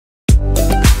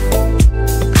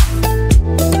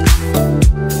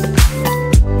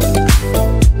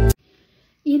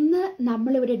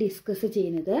നമ്മൾ ഇവിടെ ഡിസ്കസ്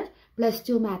ചെയ്യുന്നത്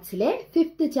 +2 മാത്സിലെ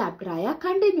 5th ചാപ്റ്റർ ആയ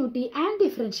കണ്ടിന്യൂറ്റി ആൻഡ്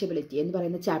ഡിഫറൻഷ്യബിലിറ്റി എന്ന്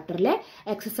പറയുന്ന ചാപ്റ്ററിലെ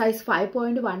എക്സസൈസ്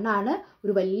 5.1 ആണ്.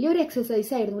 ഒരു വലിയൊരു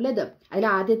എക്സസൈസ് ആയിരുന്നു ഇത്. അതിൽ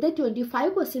ആദ്യത്തെ 25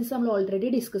 ക്വസ്റ്റ്യൻസ് നമ്മൾ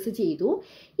ഓൾറെഡി ഡിസ്കസ് ചെയ്തു.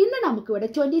 ഇന്ന് നമുക്കിവിടെ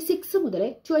 26 മുതൽ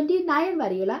 29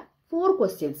 വരെയുള്ള 4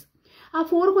 ക്വസ്റ്റ്യൻസ്. ആ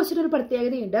 4 ക്വസ്റ്റ്യൻ ഒരു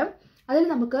പ്രത്യേകതയുണ്ട്. അതിൽ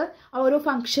നമുക്ക് ഓരോ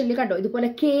ഫംഗ്ഷനിൽ കണ്ടോ ഇതുപോലെ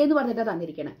കെ എന്ന് പറഞ്ഞിട്ട്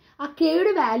തന്നിരിക്കണം. ആ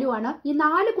കെയുടെ വാല്യൂ ആണ് ഈ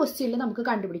 4 ക്വസ്റ്റ്യനിൽ നമുക്ക്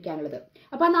കണ്ടുപിടിക്കാനുള്ളത്.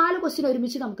 അപ്പൊ ആ 4 ക്വസ്റ്റ്യൻ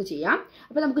ഒരുമിച്ച് നമുക്ക് ചെയ്യാം.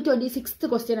 അപ്പൊ നമുക്ക് 26th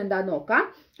ക്വസ്റ്റ്യൻ എന്താന്ന് നോക്കാം.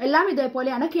 എല്ലാം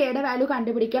ഇതേപോലെയാണ്. കെയുടെ വാല്യൂ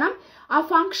കണ്ടുപിടിക്കണം. ആ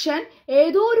ഫംഗ്ഷൻ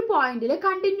ഏതോ ഒരു പോയിന്റിൽ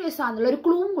കണ്ടിന്യൂസ് ആണെന്നുള്ള ഒരു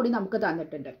ക്ലൂവും കൂടി നമുക്ക്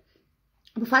തന്നിട്ടുണ്ട്.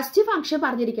 അപ്പൊ ഫസ്റ്റ് ഫംഗ്ഷൻ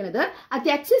പറഞ്ഞിരിക്കുന്നത് at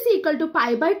x is equal to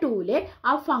π/2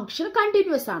 ആ ഫംഗ്ഷൻ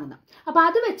കണ്ടിന്യൂസ് ആണെന്ന്. അപ്പൊ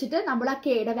അത് വെച്ചിട്ട് നമ്മൾ ആ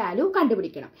കെയുടെ വാല്യൂ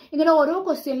കണ്ടുപിടിക്കണം. ഇങ്ങനെ ഓരോ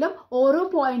ക്വസ്റ്റ്യനിലും ഓരോ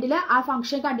പോയിന്റിൽ ആ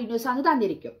ഫംഗ്ഷൻ കണ്ടിന്യൂസ് ആണെന്ന്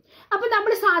തന്നിരിക്കും. അപ്പൊ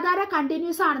നമ്മൾ സാധാരണ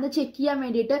കണ്ടിന്യൂസ് ആണെന്ന് ചെക്ക് ചെയ്യാൻ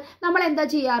വേണ്ടിയിട്ട് നമ്മൾ എന്താ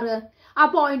ചെയ്യാറ്? ആ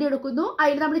പോയിന്റ് എടുക്കുന്നു,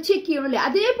 അതിൽ നമ്മൾ ചെക്ക് ചെയ്യണല്ലേ,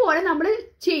 അതേപോലെ നമ്മൾ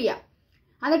ചെയ്യാം.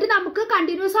 എന്നിട്ട് നമുക്ക്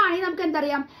കണ്ടിന്യൂസ് ആണെങ്കിൽ നമുക്ക്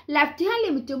എന്തറിയാം, ലെഫ്റ്റ് ഹാൻഡ്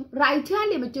ലിമിറ്റും റൈറ്റ്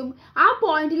ഹാൻഡ് ലിമിറ്റും ആ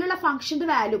പോയിന്റിലുള്ള ഫംഗ്ഷന്റെ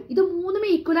വാല്യൂ ഇത് 3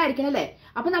 ഈക്വൽ ആയിരിക്കണം അല്ലേ.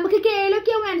 അപ്പൊ നമുക്ക്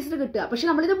കെയിലൊക്കെ ആൻസർ കിട്ടുക. പക്ഷെ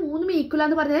നമ്മളിത് 3 ഈക്വൽ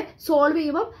എന്ന് പറഞ്ഞ് സോൾവ്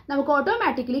ചെയ്യുമ്പോൾ നമുക്ക്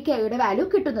ഓട്ടോമാറ്റിക്കലി കെയുടെ വാല്യൂ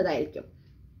കിട്ടുന്നതായിരിക്കും.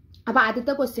 അപ്പൊ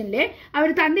ആദ്യത്തെ ക്വസ്റ്റ്യനില് അവർ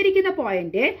തന്നിരിക്കുന്ന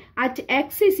point at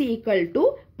X is equal to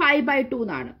π/2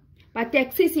 എന്നാണ്. At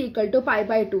X is equal to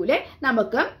π/2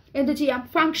 നമുക്ക് എന്ത് ചെയ്യാം,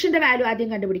 ഫംഗ്ഷന്റെ വാല്യൂ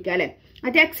ആദ്യം കണ്ടുപിടിക്കാം അല്ലെ.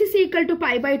 at x is equal to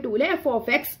π/2 f of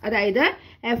x അതായത്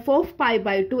f of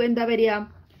π/2 എന്താ വരിക,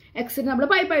 എക്സിന് നമ്മൾ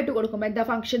π/2 കൊടുക്കുമ്പോൾ എന്താ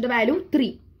ഫംഗ്ഷന്റെ വാല്യൂ 3.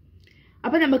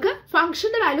 അപ്പൊ നമുക്ക്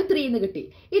ഫംഗ്ഷന്റെ വാല്യൂ 3 എന്ന് കിട്ടി.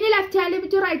 ഇനി ലെഫ്റ്റ് ഹാൻഡ്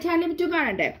ലിമിറ്റും റൈറ്റ് ഹാൻഡ് ലിമിറ്റും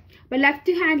കാണണ്ടേ. അപ്പൊ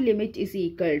left hand limit is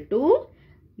equal to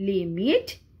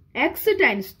limit x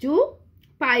tends to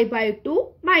π/2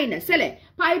 minus അല്ലെ.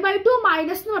 π/2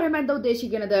 മൈനസ് എന്ന് പറയുമ്പോൾ എന്താ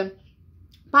ഉദ്ദേശിക്കുന്നത്,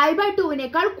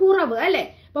 π/2 കുറവ് അല്ലെ.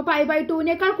 ഇപ്പൊ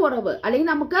π/2 കുറവ്, അല്ലെങ്കിൽ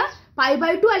നമുക്ക്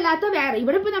π/2 അല്ലാത്ത വേറെ,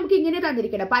 ഇവിടെ ഇപ്പൊ നമുക്ക് ഇങ്ങനെ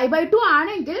തന്നിരിക്കണം. π/2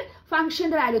 ആണെങ്കിൽ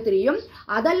ഫംഗ്ഷന്റെ വാല്യൂ 3യും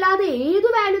അതല്ലാതെ ഏത്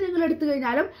വാല്യൂ നിങ്ങൾ എടുത്തു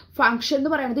കഴിഞ്ഞാലും ഫംഗ്ഷൻ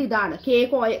എന്ന് പറയുന്നത് ഇതാണ്, k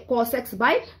cos x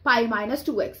by π -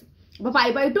 2x. അപ്പൊ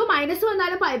π/2 മൈനസ്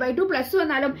വന്നാലും π/2 പ്ലസ്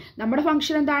വന്നാലും നമ്മുടെ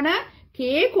ഫംഗ്ഷൻ എന്താണ്,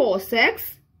 k cos x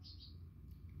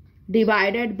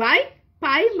divided by π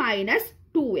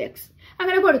 - 2x.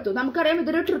 അങ്ങനെ കൊടുത്തു. നമുക്കറിയാം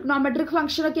ഇതൊരു ട്രിഗ്നോമെട്രിക്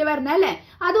ഫംഗ്ഷൻ ഒക്കെ വരണേ അല്ലെ.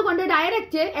 അതുകൊണ്ട്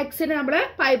ഡയറക്റ്റ് എക്സിന് നമ്മൾ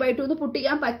π/2 പുട്ട്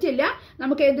ചെയ്യാൻ പറ്റില്ല.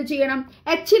 നമുക്ക് എന്ത് ചെയ്യണം,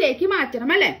 എച്ചിലേക്ക്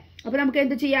മാറ്റണം അല്ലെ. അപ്പൊ നമുക്ക്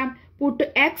എന്ത് ചെയ്യാം, puttu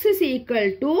X is equal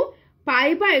to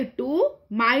π/2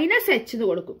 minus H എന്ന്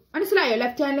കൊടുക്കും. മനസ്സിലായോ?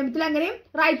 ലെഫ്റ്റ് ഹാൻഡ് ലിമിറ്റിൽ അങ്ങനെയും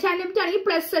റൈറ്റ് ഹാൻഡ് ലിമിറ്റ് ആണെങ്കിൽ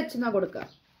പ്ലസ് എച്ച് എന്നാ കൊടുക്കുക.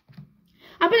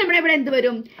 അപ്പൊ നമ്മുടെ ഇവിടെ എന്ത്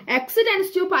വരും, എക്സ്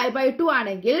ടെൻസ് ടു π/2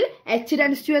 ആണെങ്കിൽ എച്ച്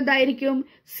ടെൻസ് ടു എന്തായിരിക്കും,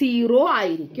 0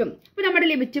 ആയിരിക്കും. അപ്പൊ നമ്മുടെ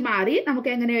ലിമിറ്റ് മാറി. നമുക്ക്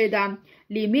എങ്ങനെ എഴുതാം,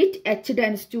 limit H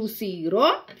tense to 0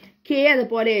 K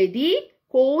അതുപോലെ എഴുതി.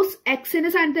 കോസ് എക്സിന്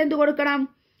സ്ഥാനത്ത് എന്ത് കൊടുക്കണം,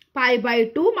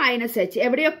 π/2 മൈനസ് എച്ച്.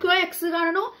 എവിടെയൊക്കെ എക്സ്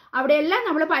കാണണോ അവിടെയെല്ലാം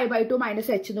നമ്മൾ π/2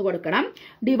 മൈനസ് എച്ച് എന്ന് കൊടുക്കണം.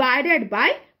 ഡിവൈഡഡ് ബൈ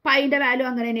പൈന്റെ വാല്യൂ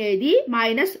അങ്ങനെ എഴുതി,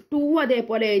 -2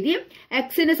 അതേപോലെ എഴുതി.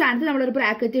 എക്സിന്റെ സ്ഥാനത്ത് നമ്മളൊരു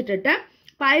ബ്രാക്കറ്റ് ഇട്ടിട്ട്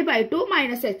π/2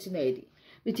 മൈനസ് എച്ച് എന്ന് എഴുതി,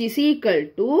 which is equal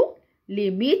to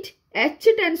limit h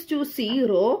tends to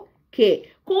 0 k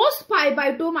cos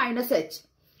π/2 minus H.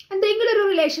 എന്തെങ്കിലും ഒരു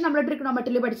റിലേഷൻ നമ്മൾ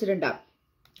ട്രിഗ്നോമെട്രിയിൽ പഠിച്ചിട്ടുണ്ടാവും.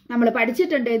 നമ്മൾ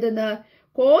പഠിച്ചിട്ടുണ്ട് ഇതെന്ന്,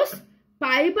 cos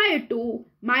π/2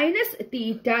 minus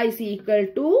theta is equal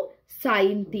to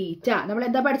sine theta. നമ്മൾ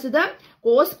എന്താ പഠിച്ചത്,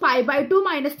 കോസ് π/2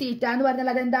 മൈനസ് തീറ്റ എന്ന് പറഞ്ഞാൽ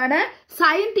അതെന്താണ്,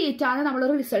 സൈൻ തീറ്റ എന്ന്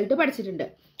നമ്മളൊരു റിസൾട്ട് പഠിച്ചിട്ടുണ്ട്.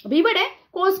 അപ്പൊ ഇവിടെ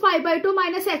കോസ് π/2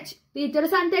 മൈനസ് എച്ച്, തീറ്റയുടെ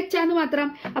സ്ഥാനത്ത് എച്ച് ആണെന്ന് മാത്രം.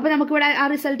 അപ്പൊ നമുക്ക് ഇവിടെ ആ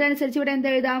റിസൾട്ട് അനുസരിച്ച് ഇവിടെ എന്ത്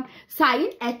എഴുതാം, സൈൻ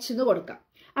എച്ച് എന്ന് കൊടുക്കാം.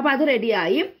 അപ്പൊ അത്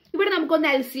റെഡിയായി. ഇവിടെ നമുക്കൊന്ന്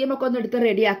LCM ഒക്കെ ഒന്ന് എടുത്ത്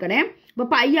റെഡിയാക്കണേ. അപ്പൊ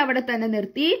പൈ അവിടെ തന്നെ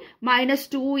നിർത്തി,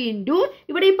 -2 ഇൻറ്റു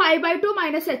ഇവിടെ ഈ π/2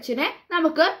 മൈനസ് എച്ചിനെ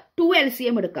നമുക്ക് 2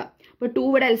 LCM എടുക്കാം. അപ്പൊ 2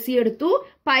 ഇവിടെ LCM എടുത്തു.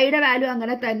 പൈയുടെ വാല്യൂ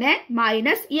അങ്ങനെ തന്നെ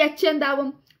മൈനസ് ഈ എച്ച് എന്താവും,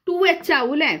 2h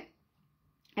ആവും അല്ലെ.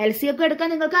 LCM ഒക്കെ എടുക്കാൻ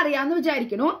നിങ്ങൾക്ക് അറിയാമെന്ന്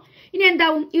വിചാരിക്കണു. ഇനി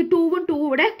എന്താവും, ഈ 2ഉം 2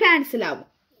 ഇവിടെ ക്യാൻസൽ ആവും.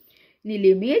 ഇനി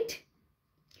limit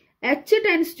h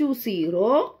tense to 0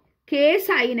 k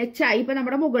sign H ആയി ഇപ്പൊ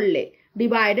നമ്മുടെ മുകളിലെ,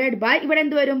 ഡിവൈഡഡ് ബൈ ഇവിടെ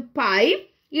എന്ത് വരും, പൈ.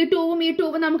 ഈ 2ഉം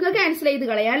നമുക്ക് ക്യാൻസൽ ചെയ്ത്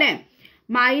കളയാം അല്ലെ.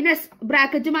 മൈനസ്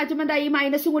ബ്രാക്കറ്റ് മാറ്റുമ്പോൾ എന്താ, ഈ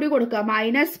മൈനസും കൂടി കൊടുക്കുക,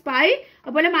 -π.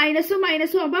 അതുപോലെ മൈനസും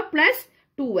ആകുമ്പോ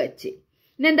 +2h.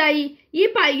 ഇന്നെന്തായി, ഈ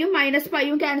പൈയും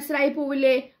 -πയും ക്യാൻസൽ ആയി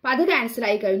പോവില്ലേ. അപ്പൊ അത് ക്യാൻസൽ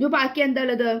ആയി കഴിഞ്ഞു. ബാക്കി എന്താ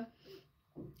ഉള്ളത്,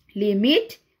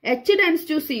 limit h tense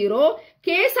to 0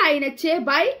 k sign H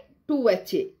by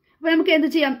 2h. അപ്പൊ നമുക്ക് എന്ത്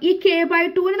ചെയ്യാം, ഈ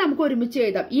k/2 നമുക്ക് ഒരുമിച്ച്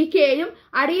എഴുതാം. ഈ kയും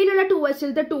അടിയിലുള്ള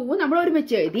 2hലത്തെ 2ഉം നമ്മൾ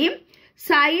ഒരുമിച്ച് എഴുതി.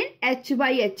 സൈൻ എച്ച്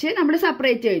ബൈ എച്ച് നമ്മൾ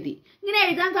സെപ്പറേറ്റ് എഴുതി. ഇങ്ങനെ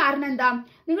എഴുതാൻ കാരണം എന്താ,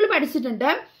 നിങ്ങൾ പഠിച്ചിട്ടുണ്ട്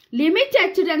limit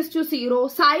h tense to 0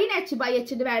 sign H by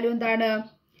എച്ചിന്റെ value എന്താണ്,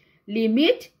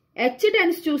 limit h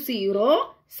tense to 0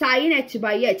 sin h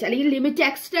by h അല്ലെങ്കിൽ limit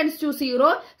x tense to 0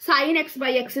 sin x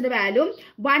by x ന്റെ വാല്യൂ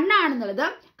 1 ആണെന്നുള്ളത്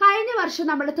കഴിഞ്ഞ വർഷം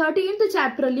നമ്മൾ 13th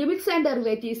ചാപ്റ്റർ ലിമിറ്റ്സ് ആൻഡ്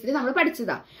ഡെറിവേറ്റീവ്സിൽ നമ്മൾ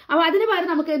പഠിച്ചതാ. അപ്പൊ അതിന്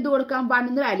പകരം നമുക്ക് എന്ത് കൊടുക്കാം? 1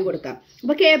 എന്ന് വാല്യൂ കൊടുക്കാം.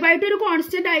 അപ്പൊ k/2 ഒരു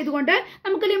കോൺസ്റ്റന്റ് ആയതുകൊണ്ട്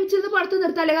നമുക്ക് ലിമിറ്റിൽ നിന്ന് പുറത്ത്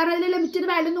നിർത്താല്ലേ, കാരണം അതിൽ ലിമിറ്റിന്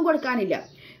വാല്യൂ ഒന്നും കൊടുക്കാനില്ല.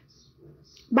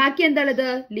 ബാക്കി എന്താണത്?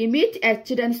 Limit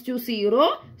h tense to 0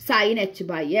 sin h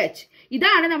by h.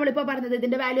 ഇതാണ് നമ്മളിപ്പോ പറഞ്ഞത്.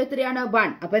 ഇതിന്റെ വാല്യൂ എത്രയാണ്?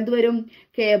 1. അപ്പൊ എന്ത് വരും?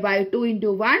 k/2 ×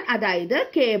 1, അതായത്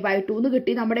k/2 എന്ന്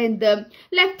കിട്ടി നമ്മുടെ എന്ത്?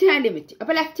 Left hand limit.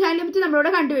 അപ്പൊ ലെഫ്റ്റ് ഹാൻഡ് ലിമിറ്റ്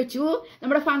നമ്മളിവിടെ കണ്ടുവെച്ചു.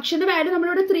 നമ്മുടെ ഫംഗ്ഷന്റെ വാല്യൂ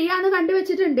നമ്മളിവിടെ 3 ആണ്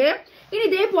കണ്ടുവച്ചിട്ടുണ്ട്. ഇനി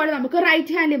ഇതേപോലെ നമുക്ക്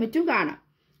റൈറ്റ് ഹാൻഡ് ലിമിറ്റും കാണാം.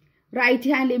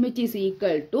 Right hand limit is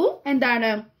equal to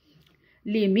എന്താണ്?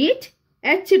 ലിമിറ്റ്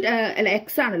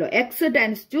x ആണല്ലോ, x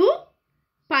ടെൻസ് ടു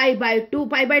π/2.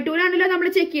 π/2 ആണല്ലോ നമ്മൾ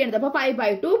ചെക്ക് ചെയ്യുന്നത്. അപ്പൊ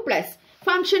π/2 പ്ലസ്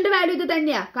ഫംഗ്ഷന്റെ വാല്യൂ ഇത്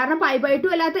തന്നെയാ, കാരണം π/2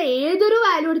 അല്ലാത്ത ഏതൊരു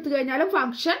വാല്യൂ എടുത്തു കഴിഞ്ഞാലും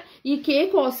ഫംഗ്ഷൻ ഈ k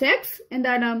cos x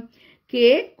എന്താണ്? k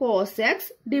cos x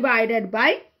divided by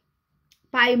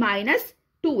π minus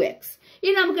 2x.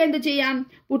 ഇനി നമുക്ക് എന്ത് ചെയ്യാം?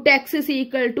 Puttu x is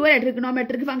equal to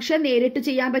trigonometric function നേരിട്ട്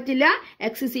ചെയ്യാൻ പറ്റില്ല.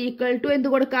 x ഇസ് ഈക്വൽ ടു എന്ത്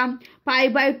കൊടുക്കാം?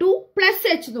 π/2 പ്ലസ്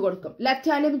h എന്ന് കൊടുക്കും.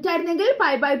 ലെഫ്റ്റ് ഹാൻഡ് ലിമിറ്റ് ആയിരുന്നെങ്കിൽ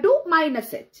π/2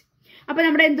 മൈനസ് h. അപ്പൊ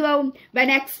നമ്മുടെ എന്തുവാകും? When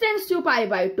x tense to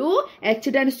π/2 h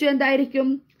tense to എന്തായിരിക്കും?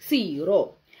 0.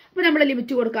 അപ്പൊ നമ്മൾ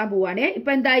ലിമിറ്റ് കൊടുക്കാൻ പോവാണ്. ഇപ്പൊ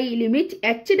എന്തായി? Limit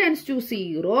h tense to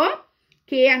 0,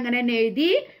 k അങ്ങനെ തന്നെ എഴുതി.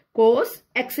 കോസ്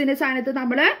എക്സിന്റെ സ്ഥാനത്ത്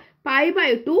നമ്മള്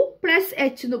π/2 പ്ലസ്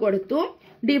h എന്ന് കൊടുത്തു,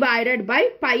 ഡിവൈഡഡ് ബൈ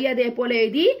പൈ അതേപോലെ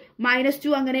എഴുതി,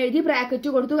 -2 അങ്ങനെ എഴുതി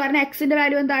ബ്രാക്കറ്റ് കൊടുത്തു, കാരണം എക്സിന്റെ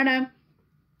വാല്യൂ എന്താണ്?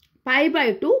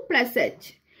 π/2 plus h,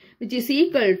 which is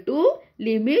equal to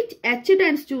limit h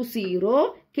tends to 0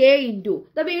 k into.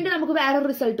 വീണ്ടും നമുക്ക് വേറൊരു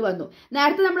റിസൾട്ട് വന്നു.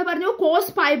 നേരത്തെ നമ്മൾ പറഞ്ഞു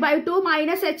കോസ് π/2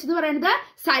 മൈനസ് h എന്ന് പറയുന്നത്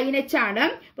സൈൻ h ആണ്.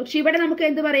 പക്ഷെ ഇവിടെ നമുക്ക്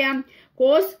എന്ത് പറയാം?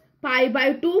 കോസ്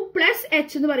π/2 പ്ലസ്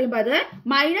h എന്ന് പറയുമ്പോൾ അത്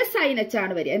മൈനസ് സൈൻ h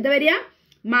ആണ് വരിക. എന്താ വരിക?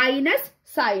 Minus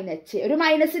sign h. ഒരു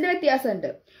മൈനസിന്റെ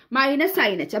വ്യത്യാസമുണ്ട്, മൈനസ്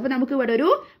സൈൻ h. അപ്പൊ നമുക്ക് ഇവിടെ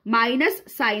ഒരു മൈനസ്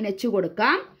സൈൻ h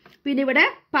കൊടുക്കാം. പിന്നെ ഇവിടെ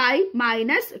പൈ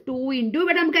മൈനസ് 2 ഇൻറ്റു,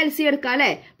 ഇവിടെ നമുക്ക് എൽസി എടുക്കാം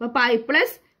അല്ലെ. അപ്പൊ പൈ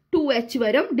പ്ലസ് 2h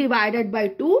വരും, ഡിവൈഡഡ് ബൈ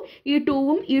 2. ഈ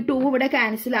 2ഉം ഈ 2ഉം ഇവിടെ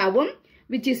ക്യാൻസൽ ആവും,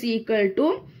 which is equal to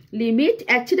limit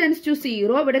h tense to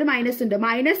 0. ഇവിടെ ഒരു മൈനസ് ഉണ്ട്,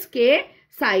 minus k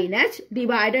sign h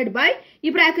divided by,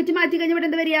 ഈ ബ്രാക്കറ്റ് മാറ്റി കഴിഞ്ഞാൽ ഇവിടെ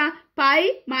എന്താ വരിക? പൈ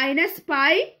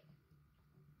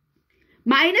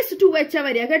മൈനസ് 2h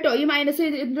വരിക കേട്ടോ. ഈ മൈനസ്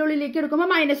ഇതിന്റെ ഉള്ളിലേക്ക്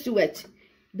എടുക്കുമ്പോൾ മൈനസ് 2h.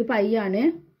 ഇത് പൈ ആണ്.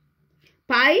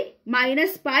 Pi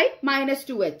minus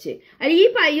 2h. അല്ല, ഈ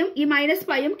പൈയും ഈ മൈനസ്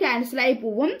പൈയും ക്യാൻസൽ ആയി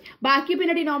പോവും. ബാക്കി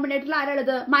പിന്നെ ഡിനോമിനേറ്ററിൽ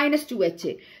ആരാളുള്ളത്? Minus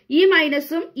 2h. ഈ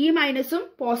മൈനസും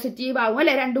പോസിറ്റീവ് ആവും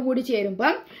അല്ലെ, രണ്ടും കൂടി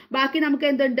ചേരുമ്പം. ബാക്കി നമുക്ക്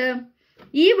എന്തുണ്ട്?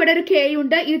 ഈ ഇവിടെ ഒരു k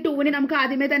ഉണ്ട്, ഈ 2നെ നമുക്ക്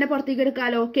ആദ്യമേ തന്നെ പുറത്തേക്ക്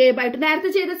എടുക്കാലോ. k/2 നേരത്തെ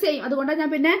ചെയ്ത സെയിം, അതുകൊണ്ടാണ് ഞാൻ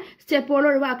പിന്നെ സ്റ്റെപ്പുകൾ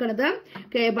ഒഴിവാക്കണത്.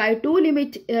 k/2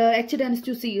 limit h tense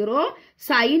to 0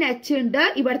 sign h ഉണ്ട്.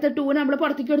 ഇവിടുത്തെ 2 നമ്മൾ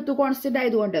പുറത്തേക്ക് എടുത്തു കോൺസ്റ്റന്റ്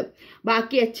ആയതുകൊണ്ട്.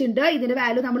 ബാക്കി h ഉണ്ട്, ഇതിന്റെ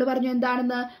വാല്യൂ നമ്മൾ പറഞ്ഞു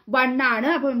എന്താണെന്ന്? 1 ആണ്.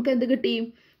 അപ്പൊ നമുക്ക് എന്ത് കിട്ടി?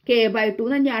 k/2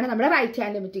 തന്നെയാണ് നമ്മുടെ റൈറ്റ്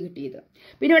ഹാൻഡ് ലിമിറ്റ് കിട്ടിയത്.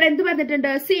 പിന്നെ ഇവിടെ എന്ത്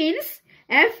പറഞ്ഞിട്ടുണ്ട്? സിൻസ്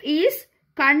f ഈസ്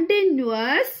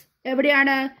കണ്ടിന്യൂസ്,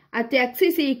 എവിടെയാണ്? At x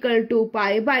is equal to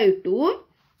π/2.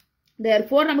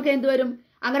 therefore നമുക്ക് എന്ത് വരും?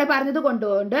 അങ്ങനെ പറഞ്ഞത്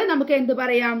കൊണ്ടുകൊണ്ട് നമുക്ക് എന്ത്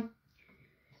പറയാം?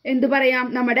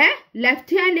 നമ്മുടെ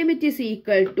left hand limit is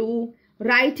equal to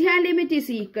right hand limit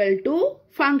is equal to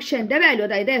ഫംഗ്ഷന്റെ വാല്യൂ,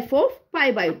 അതായത് f of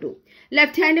π/2.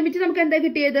 Left hand limit നമുക്ക് എന്താ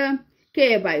കിട്ടിയത്?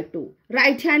 k/2.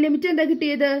 റൈറ്റ് ഹാൻഡ് ലിമിറ്റ് എന്താ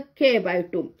കിട്ടിയത്?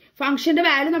 k/2. ഫംഗ്ഷന്റെ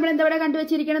വാല്യൂ നമ്മൾ എന്താ ഇവിടെ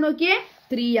കണ്ടുവച്ചിരിക്കണം നോക്കിയേ?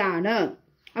 3 ആണ്.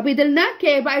 അപ്പൊ ഇതിൽ നിന്ന്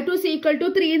k/2 is equal to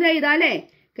 3 എന്ന് എഴുതാല്ലേ.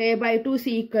 k/2 is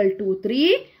equal to 3,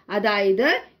 അതായത്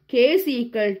k is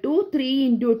equal to 3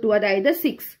 into 2, അതായത്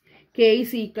 6. k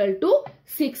is equal to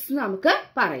 6 നമുക്ക്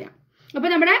പറയാം. അപ്പൊ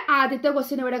നമ്മുടെ ആദ്യത്തെ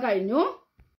ക്വസ്റ്റ്യൻ ഇവിടെ കഴിഞ്ഞു.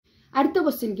 അടുത്ത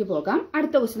ക്വസ്റ്റ്യനിലേക്ക് പോകാം.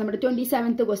 അടുത്ത ക്വസ്റ്റ്യൻ നമ്മുടെ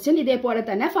 27th ക്വസ്റ്റ്യൻ. ഇതേപോലെ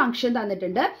തന്നെ ഫംഗ്ഷൻ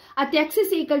തന്നിട്ടുണ്ട്. At x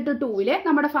is equal to 2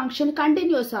 നമ്മുടെ ഫംഗ്ഷൻ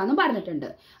കണ്ടിന്യൂസ് ആണെന്ന് പറഞ്ഞിട്ടുണ്ട്.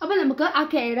 അപ്പൊ നമുക്ക് ആ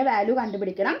kയുടെ വാല്യൂ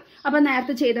കണ്ടുപിടിക്കണം. അപ്പൊ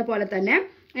നേരത്തെ ചെയ്ത പോലെ തന്നെ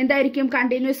എന്തായിരിക്കും?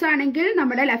 കണ്ടിന്യൂസ് ആണെങ്കിൽ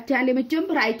നമ്മുടെ ലെഫ്റ്റ് ഹാൻഡ് ലിമിറ്റും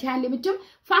റൈറ്റ് ഹാൻഡ് ലിമിറ്റും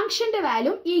ഫംഗ്ഷന്റെ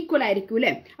വാല്യൂ ഈക്വൽ ആയിരിക്കും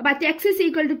അല്ലെ. അപ്പൊ at x is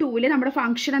equal to 2 നമ്മുടെ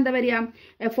ഫംഗ്ഷൻ എന്താ വരിക?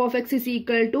 f of x is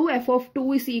equal to f of 2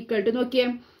 is equal to, നോക്കിയേ,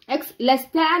 x less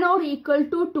than or equal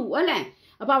to 2 അല്ലെ.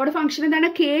 അപ്പൊ അവിടെ ഫംഗ്ഷൻ എന്താണ്?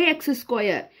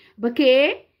 kx². അപ്പൊ k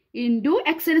ഇൻറ്റു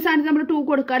എക്സിന് സ്ഥാനത്ത് നമ്മൾ 2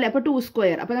 കൊടുക്കാം അല്ലെ. അപ്പൊ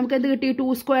 2². അപ്പൊ നമുക്ക് എന്ത് കിട്ടി?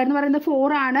 2² എന്ന് പറയുന്നത്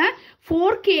 4 ആണ്.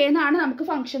 4k എന്നാണ് നമുക്ക്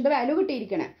ഫംഗ്ഷന്റെ വാല്യൂ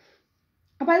കിട്ടിയിരിക്കണേ.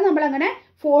 അപ്പൊ അത് നമ്മൾ അങ്ങനെ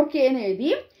 4k എന്ന്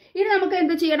എഴുതി. ഇനി നമുക്ക്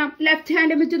എന്ത് ചെയ്യണം? ലെഫ്റ്റ്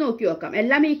ഹാൻഡ് ലിമിറ്റ് നോക്കി നോക്കാം.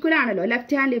 എല്ലാം ഈക്വൽ ആണല്ലോ.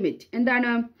 ലെഫ്റ്റ് ഹാൻഡ് ലിമിറ്റ്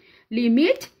എന്താണ്?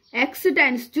 ലിമിറ്റ് x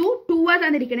ടെൻസ് ടു 2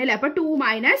 തന്നിരിക്കണേ അല്ലെ. അപ്പൊ 2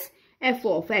 minus f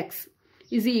of x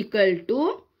is equal to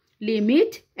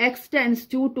limit x tense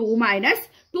to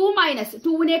 2 minus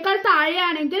 2നേക്കാൾ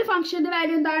താഴെയാണെങ്കിൽ ഫംഗ്ഷന്റെ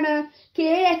വാല്യൂ എന്താണ്?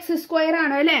 kx²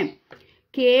 ആണ് അല്ലെ.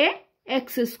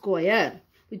 kx².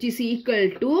 which is equal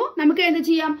to നമുക്ക് എന്ത്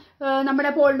ചെയ്യാം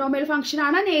നമ്മുടെ പോളിനോമിയൽ ഫംഗ്ഷൻ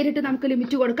ആണ് നേരിട്ട് നമുക്ക്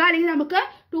ലിമിറ്റ് കൊടുക്കാം അല്ലെങ്കിൽ നമുക്ക്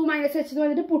 2 - h എന്ന്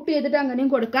പറഞ്ഞിട്ട് പുട്ട് ചെയ്തിട്ട് അങ്ങനെയും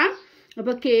കൊടുക്കാം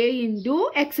അപ്പോൾ k ഇൻറ്റു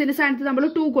എക്സിന്റെ സ്ഥാനത്ത് നമ്മൾ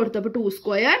 2 കൊടുത്തു അപ്പോൾ 2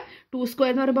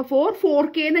 സ്ക്വയർ എന്ന് പറയുമ്പോൾ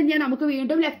 4k എന്ന് തന്നെയാണ് നമുക്ക്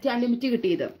വീണ്ടും ലെഫ്റ്റ് ഹാൻഡ് ലിമിറ്റ്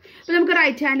കിട്ടിയത് അപ്പോൾ നമുക്ക്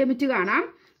റൈറ്റ് ഹാൻഡ് ലിമിറ്റ് കാണാം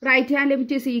right hand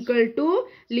limit is equal to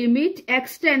limit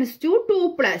x tends to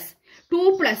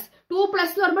 2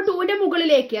 plus എന്ന് പറയുമ്പോൾ 2ന്റെ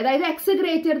മുകളിലേക്ക് അതായത് എക്സ്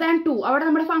ഗ്രേറ്റർ ദാൻ 2 അവിടെ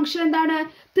നമ്മുടെ ഫംഗ്ഷൻ എന്താണ്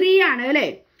 3 ആണ് അല്ലേ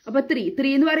അപ്പൊ 3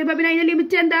 എന്ന് പറയുമ്പോൾ പിന്നെ അതിന്റെ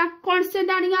ലിമിറ്റ് എന്താ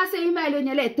കോൺസ്റ്റന്റ് ആണെങ്കിൽ ആ സെയിം വാല്യൂ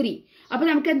തന്നെ അല്ലേ 3 അപ്പൊ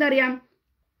നമുക്ക് എന്താ അറിയാം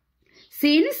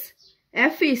since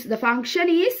f is the function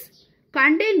is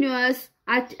continuous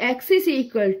at x is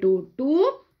equal to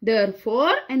 2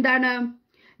 therefore എന്താണ്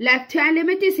left hand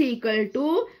limit is equal to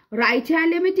right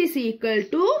hand limit is equal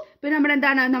to പിന്നെ നമ്മുടെ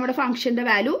എന്താണ് നമ്മുടെ ഫംഗ്ഷന്റെ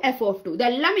വാല്യൂ f(2)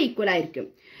 ഇതെല്ലാം ഈക്വൽ ആയിരിക്കും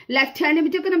ലെഫ്റ്റ് ഹാൻഡ്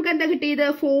ലിമിറ്റ് ഒക്കെ നമുക്ക് എന്താ കിട്ടിയത്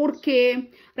 4k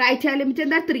റൈറ്റ് ഹാൻഡ് ലിമിറ്റ്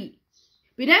എന്താ 3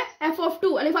 പിന്നെ f(2)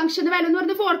 അല്ലെങ്കിൽ ഫംഗ്ഷന്റെ വാല്യൂ എന്ന്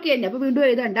പറയുന്നത് 4k തന്നെ അപ്പൊ വീണ്ടും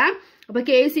എഴുതണ്ട അപ്പൊ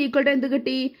k is equal to എന്ത്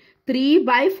കിട്ടി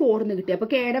 3/4 എന്ന് കിട്ടി അപ്പൊ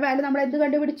k യുടെ വാല്യൂ നമ്മൾ എന്ത്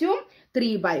കണ്ടുപിടിച്ചു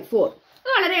 3/4 അത്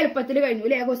വളരെ എളുപ്പത്തിൽ കഴിഞ്ഞു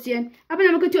അല്ലേ ആ ക്വസ്റ്റ്യൻ അപ്പൊ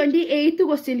നമുക്ക് 28th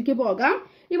ക്വസ്റ്റ്യനിലേക്ക് പോകാം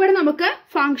ഇവിടെ നമുക്ക്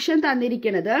ഫംഗ്ഷൻ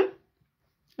തന്നിരിക്കുന്നത്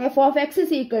f(x)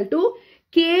 is equal to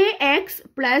kx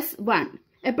plus 1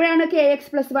 എപ്പോഴാണ് kx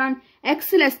plus 1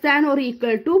 x less than or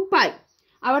equal to pi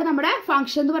അവിടെ നമ്മുടെ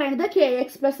ഫംഗ്ഷൻ എന്ന് പറയുന്നത് kx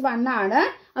plus 1 ആണ്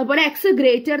അതുപോലെ x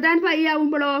greater than pi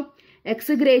ആവുമ്പോഴോ x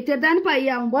greater than pi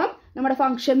ആവുമ്പോൾ നമ്മുടെ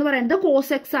ഫംഗ്ഷൻ എന്ന് പറയുന്നത് cos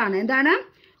x ആണ് എന്താണ്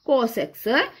cos x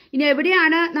ഇനി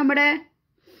എവിടെയാണ് നമ്മുടെ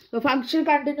ഫംഗ്ഷൻ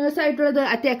കണ്ടിന്യൂസ് ആയിട്ടുള്ളത്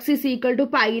at x is equal to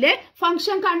പൈയിലെ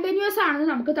function continuous ആണെന്ന്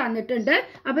നമുക്ക് തന്നിട്ടുണ്ട്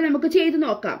അപ്പൊ നമുക്ക് ചെയ്ത്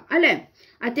നോക്കാം അല്ലെ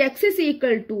at x is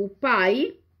equal to pi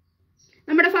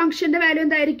നമ്മുടെ ഫംഗ്ഷന്റെ വാല്യൂ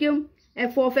എന്തായിരിക്കും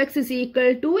f(x) is equal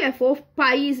to f of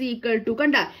pi is equal to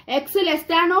കണ്ട x less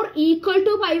than or equal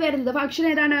to pi വരുന്നത് ഫംഗ്ഷൻ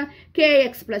ഏതാണ്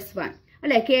kx plus 1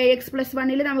 അല്ലെ kx plus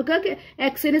 1 നമുക്ക്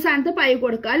എക്സിന് സ്ഥാനത്ത് പൈ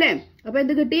കൊടുക്കാം അല്ലെ അപ്പൊ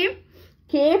എന്ത് കിട്ടി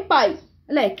k pi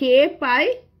അല്ലെ k pi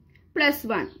plus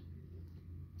 1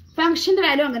 ഫംഗ്ഷന്റെ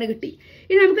വാല്യൂ അങ്ങനെ കിട്ടി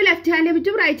ഇനി നമുക്ക് ലെഫ്റ്റ് ഹാൻഡ്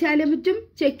ലിമിറ്റും റൈറ്റ് ഹാൻഡ് ലിമിറ്റും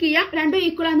ചെക്ക് ചെയ്യാം രണ്ടും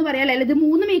ഈക്വൽ ആണെന്ന് പറയാം അല്ലെ ഇത്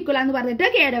മൂന്നും ഈക്വൽ ആണെന്ന് പറഞ്ഞിട്ട്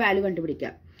k യുടെ വാല്യൂ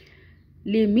കണ്ടുപിടിക്കാം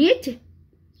ലിമിറ്റ്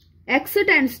x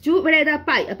tends to ഇവിടെ ഏതാ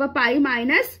പൈ അപ്പൊ pi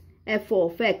minus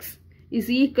f(x) is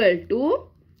equal to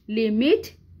limit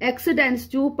x tends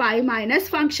to pi minus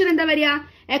function എന്താ വരിക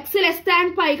x ലെസ് ദാൻ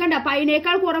പൈ കണ്ട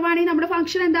പൈനേക്കാൾ കുറവാണെങ്കിൽ നമ്മുടെ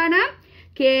ഫംഗ്ഷൻ എന്താണ്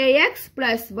kx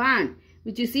plus 1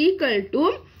 which is equal to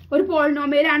ഒരു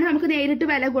പോളിനോമിയൽ ആണ് നമുക്ക് നേരിട്ട്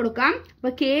വില കൊടുക്കാം അപ്പൊ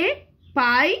k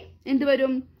പൈ എന്ത്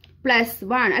വരും പ്ലസ്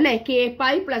 1 അല്ലെ k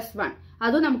പൈ പ്ലസ് 1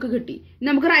 അതും നമുക്ക് കിട്ടി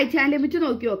നമുക്ക് റൈറ്റ് ഹാൻഡ് ലിമിറ്റ്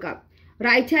നോക്കി നോക്കാം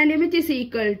right hand limit is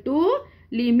equal to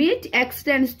limit x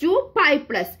tends to pi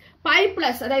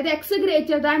plus അതായത് x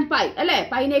ഗ്രേറ്റർ ദാൻ പൈ അല്ലെ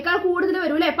പൈനേക്കാൾ കൂടുതൽ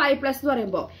വരും അല്ലെ പൈ പ്ലസ് എന്ന്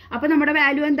പറയുമ്പോൾ അപ്പൊ നമ്മുടെ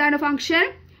വാല്യൂ എന്താണ് ഫംഗ്ഷൻ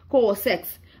cos x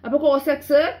അപ്പൊ cos x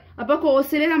അപ്പൊ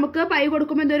കോസിൽ നമുക്ക് പൈ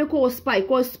കൊടുക്കുമ്പോൾ എന്തൊരു കോസ്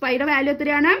പൈയുടെ വാല്യൂ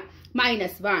എത്രയാണ്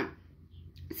 -1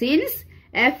 since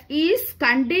f is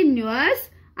continuous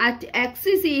at x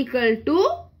is equal to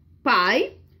pi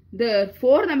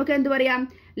therefore നമുക്ക് എന്ത് പറയാം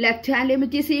left hand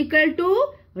limit is equal to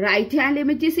right hand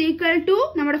limit is equal to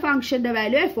നമ്മുടെ ഫംഗ്ഷന്റെ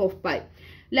value f of pi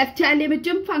left hand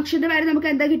ലിമിറ്റും ഫംഗ്ഷന്റെ value നമുക്ക്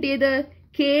എന്താ കിട്ടിയത്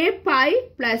k pi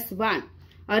plus 1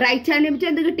 right hand limit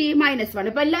എന്ത് കിട്ടി -1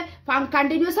 ഇപ്പൊ എല്ലാം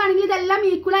കണ്ടിന്യൂസ് ആണെങ്കിൽ ഇതെല്ലാം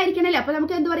ഈക്വൽ ആയിരിക്കണല്ലേ അപ്പൊ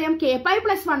നമുക്ക് എന്ത് പറയാം k പൈ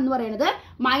പ്ലസ് 1 എന്ന് പറയുന്നത്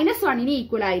 -1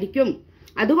 ഈക്വൽ ആയിരിക്കും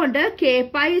അതുകൊണ്ട് k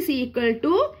pi is equal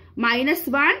to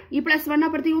 -1 ഈ പ്ലസ് 1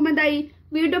 അപ്പുറത്തേക്ക് പോകുമ്പോൾ എന്തായി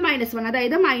വീണ്ടും -1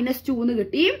 അതായത് -2 എന്ന്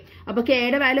കിട്ടി അപ്പൊ k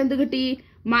യുടെ വാല്യൂ എന്ത് കിട്ടി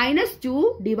 -2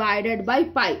 ഡിവൈഡഡ് ബൈ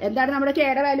പൈ എന്താണ് നമ്മുടെ k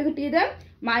യുടെ വാല്യൂ കിട്ടിയത്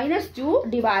 -2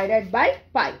 ഡിവൈഡഡ് ബൈ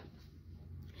പൈ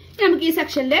നമുക്ക് ഈ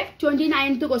സെക്ഷനിലെ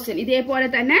 29th ക്വസ്റ്റ്യൻ ഇതേപോലെ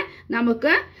തന്നെ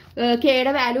നമുക്ക് k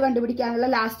യുടെ വാല്യൂ കണ്ടുപിടിക്കാനുള്ള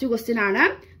ലാസ്റ്റ് ക്വസ്റ്റ്യൻ ആണ്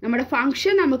നമ്മുടെ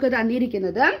ഫംഗ്ഷൻ നമുക്ക്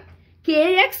തന്നിരിക്കുന്നത്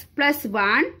kx plus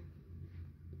 1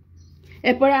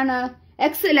 എപ്പോഴാണ്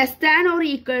x less than or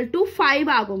equal to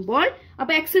 5 ആകുമ്പോൾ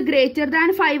അപ്പൊ x greater than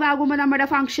 5 ആകുമ്പോൾ നമ്മുടെ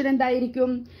ഫംഗ്ഷൻ എന്തായിരിക്കും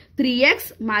 3x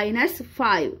minus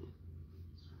 5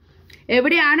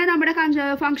 എവിടെയാണ് നമ്മുടെ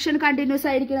ഫംഗ്ഷൻ കണ്ടിന്യൂസ്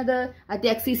ആയിരിക്കുന്നത് at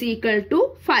x is equal to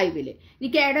 5 ല് ഇനി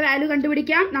k യുടെ വാല്യൂ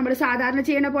കണ്ടുപിടിക്കാം നമ്മൾ സാധാരണ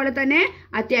ചെയ്യുന്ന പോലെ തന്നെ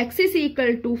at x is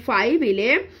equal to 5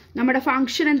 ല് നമ്മുടെ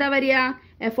ഫംഗ്ഷൻ എന്താ വരിക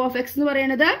f of x എന്ന്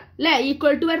പറയുന്നത് അല്ലെ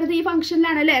ഈക്വൽ ടു വരുന്നത് ഈ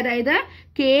ഫംഗ്ഷനിലാണ് അല്ലെ അതായത്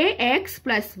kx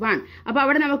plus 1 അപ്പൊ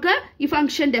അവിടെ നമുക്ക് ഈ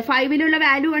ഫംഗ്ഷന്റെ 5 ലുള്ള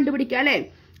വാല്യൂ കണ്ടുപിടിക്കാം അല്ലെ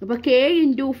അപ്പൊ k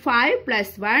into 5 plus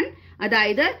 1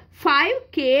 അതായത്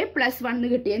 5k plus 1 എന്ന്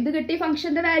കിട്ടി എന്ത് കിട്ടി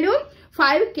ഫംഗ്ഷന്റെ വാല്യൂ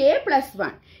 5k plus 1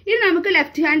 ഇനി നമുക്ക്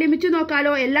ലെഫ്റ്റ് ഹാൻഡ് ലിമിറ്റ്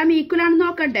നോക്കാലോ എല്ലാം ഈക്വൽ ആണെന്ന്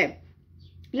നോക്കണ്ടേ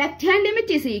left hand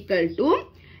limit is equal to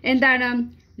എന്താണ്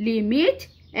limit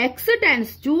x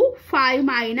tends to 5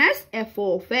 minus f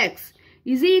of x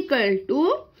is equal to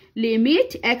limit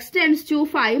x tends to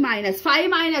 5 minus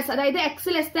അതായത് x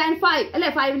less than 5 അല്ലെ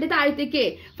 5ന്റെ താഴത്തേക്ക്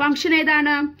ഫംഗ്ഷൻ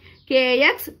ഏതാണ്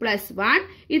kx plus 1.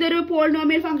 ഇതൊരു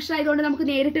പോളിനോമിയൽ ഫംഗ്ഷൻ ആയതുകൊണ്ട് നമുക്ക്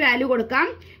നേരിട്ട് വാല്യൂ കൊടുക്കാം.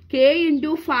 k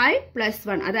into 5 plus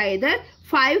 1. അതായത്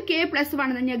 5k plus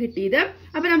 1 തന്നെ കിട്ടിയത്.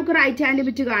 അപ്പൊ നമുക്ക് റൈറ്റ് ഹാൻഡ്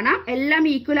ലിമിറ്റ് കാണാം. എല്ലാം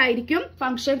ഈക്വൽ ആയിരിക്കും.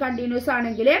 ഫംഗ്ഷൻ കണ്ടിന്യൂസ്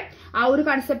ആണെങ്കിൽ ആ ഒരു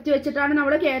കൺസെപ്റ്റ് വെച്ചിട്ടാണ്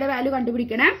നമ്മൾ kയുടെ വാല്യൂ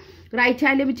കണ്ടുപിടിക്കണേ. റൈറ്റ്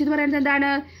ഹാൻഡ് ലിമിറ്റ് എന്ന് പറയുന്നത്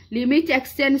എന്താണ്? Limit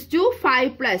x tense to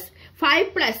 5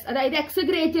 plus അതായത് x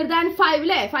ഗ്രേറ്റർ ദാൻ 5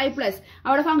 അല്ലേ? 5 പ്ലസ്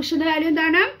അവിടെ ഫംഗ്ഷന്റെ വാല്യൂ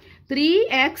എന്താണ്?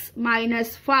 3x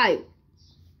minus 5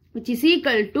 which is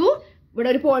equal to, ഇവിടെ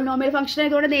ഒരു പോളിനോമിയൽ ഫംഗ്ഷൻ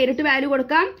ആയതുകൊണ്ട് നേരിട്ട് വാല്യൂ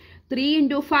കൊടുക്കാം. 3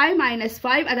 into 5 minus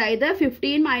 5 അതായത്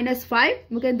 15 minus 5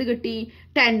 നമുക്ക് എന്ത് കിട്ടി?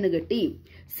 10 കിട്ടി.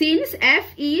 സിൻസ് f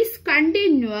is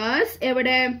continuous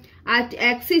എവിടെ? at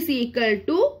x is equal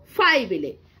to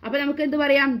 5 അപ്പൊ നമുക്ക് എന്ത്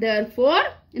പറയാം? therefore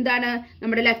എന്താണ്?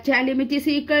 നമ്മുടെ left hand limit is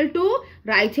equal to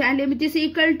right hand limit is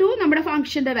equal to നമ്മുടെ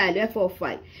ഫംഗ്ഷന്റെ വാല്യൂ f of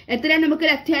 5. എത്രയാണ് നമുക്ക്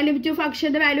ലെഫ്റ്റ് ഹാൻഡ് ലിമിറ്റ്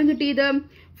ഫംഗ്ഷന്റെ വാല്യൂ കിട്ടിയത്?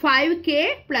 5k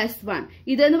plus 1.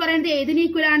 ഇതെന്ന് പറയുന്നത് ഏതിന്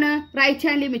ഈക്വൽ ആണ്? റൈറ്റ്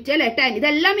ഹാൻഡ് ലിമിറ്റ് അല്ലെ? 10.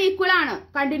 ഇതെല്ലാം ഈക്വൽ ആണ്.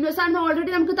 കണ്ടിന്യൂസ് ആണെന്ന്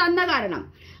ഓൾറെഡി നമുക്ക് തന്ന കാരണം.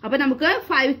 അപ്പൊ നമുക്ക്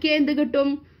 5k എന്ത് കിട്ടും?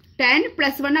 10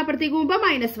 plus 1 അപ്പുറത്തേക്ക് പോകുമ്പോ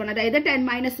 -1 അതായത് 10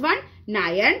 minus 1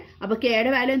 9. അപ്പൊ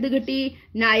kയുടെ വാല്യൂ എന്ത് കിട്ടി?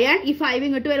 9. ഈ 5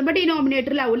 ഇങ്ങോട്ട് വരുമ്പോ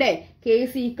ഡിനോമിനേറ്ററിലാവും അല്ലെ? k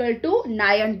is equal to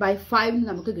 9/5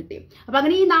 നമുക്ക് കിട്ടി. അപ്പൊ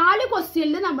അങ്ങനെ ഈ 4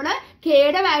 ക്വസ്റ്റ്യനിൽ നമ്മള്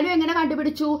kയുടെ വാല്യൂ എങ്ങനെ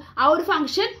കണ്ടുപിടിച്ചു? ആ ഒരു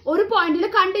ഫംഗ്ഷൻ ഒരു പോയിന്റിൽ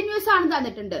കണ്ടിന്യൂസ് ആണെന്ന്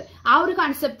തന്നിട്ടുണ്ട്. ആ ഒരു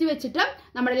കൺസെപ്റ്റ് വെച്ചിട്ട്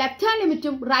നമ്മുടെ ലെഫ്റ്റ് ഹാൻഡ്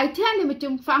ലിമിറ്റും റൈറ്റ് ഹാൻഡ്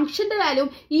ലിമിറ്റും ഫംഗ്ഷന്റെ വാല്യൂ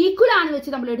ഈക്വൽ ആണ്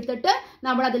വെച്ച് നമ്മൾ എടുത്തിട്ട്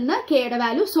നമ്മൾ അതിൽ നിന്ന് kയുടെ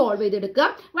വാല്യൂ സോൾവ് ചെയ്തെടുക്കുക.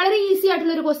 വളരെ ഈസി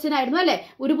ആയിട്ടുള്ള ഒരു ക്വസ്റ്റ്യൻ ആയിരുന്നു അല്ലെ?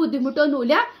 ഒരു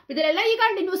ബുദ്ധിമുട്ടൊന്നുമില്ല. ഇതിലെല്ലാം ഈ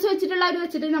കണ്ടിന്യൂസ് വെച്ചിട്ടുള്ള ഒരു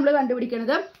വെച്ചിട്ട് നമ്മൾ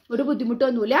കണ്ടുപിടിക്കുന്നത്. ഒരു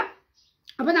ബുദ്ധിമുട്ടൊന്നുമില്ല.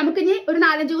 അപ്പൊ നമുക്കിനി ഒരു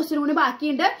 4-5 ക്വസ്റ്റ്യൻ കൂടി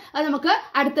ബാക്കിയുണ്ട്. അത് നമുക്ക്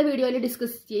അടുത്ത വീഡിയോയിൽ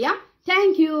ഡിസ്കസ് ചെയ്യാം.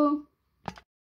 Thank you.